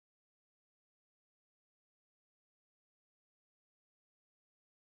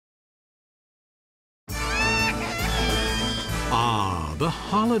The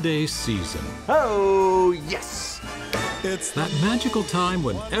holiday season. Oh, yes! It's that magical time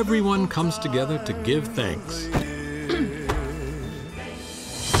when everyone comes together to give thanks.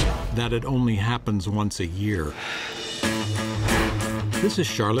 That it only happens once a year. This is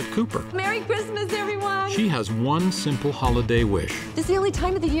Charlotte Cooper. Merry Christmas, everyone! She has one simple holiday wish. This is the only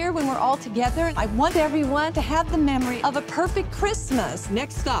time of the year when we're all together. I want everyone to have the memory of a perfect Christmas.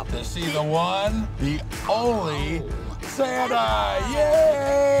 Next up. To see the one, the only Santa!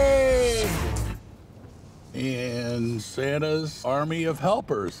 Yay! And Santa's army of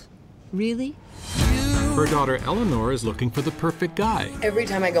helpers. Really? Her daughter Eleanor is looking for the perfect guy. Every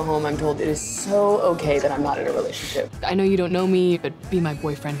time I go home, I'm told it is so okay that I'm not in a relationship. I know you don't know me, but be my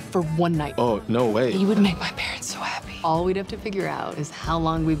boyfriend for one night. Oh, no way. You would make my parents so happy. All we'd have to figure out is how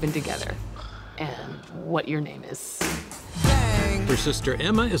long we've been together and what your name is. Her sister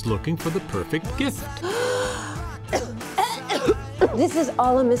Emma is looking for the perfect gift. This is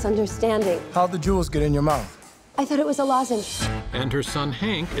all a misunderstanding. How'd the jewels get in your mouth? I thought it was a lozenge. And her son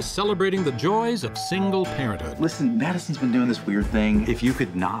Hank is celebrating the joys of single parenthood. Listen, Madison's been doing this weird thing. If you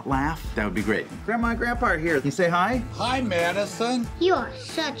could not laugh, that would be great. Grandma and Grandpa are here. Can you say hi? Hi, Madison. You are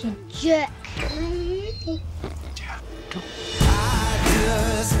such a jerk.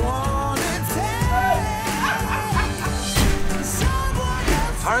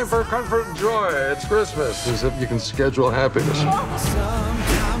 Time for comfort and joy. It's Christmas, as if you can schedule happiness.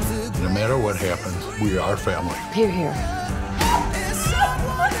 No matter what happens, we are family. Here, here.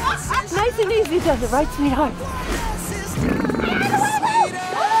 Nice and easy does it, right, sweetheart?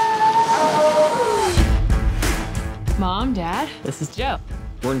 Mom, Dad, this is Joe.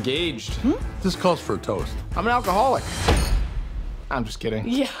 We're engaged. This calls for a toast. I'm an alcoholic. I'm just kidding.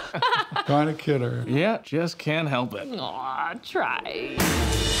 Yeah. Kind of kidder. Yeah, just can't help it. Aw, try.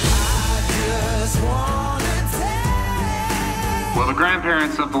 Will the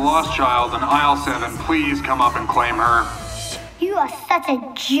grandparents of the lost child in aisle 7 please come up and claim her? You are such a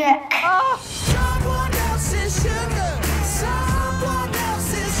jerk. Someone else's sugar. Someone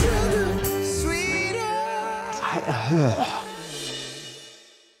else's sugar. Sweeter.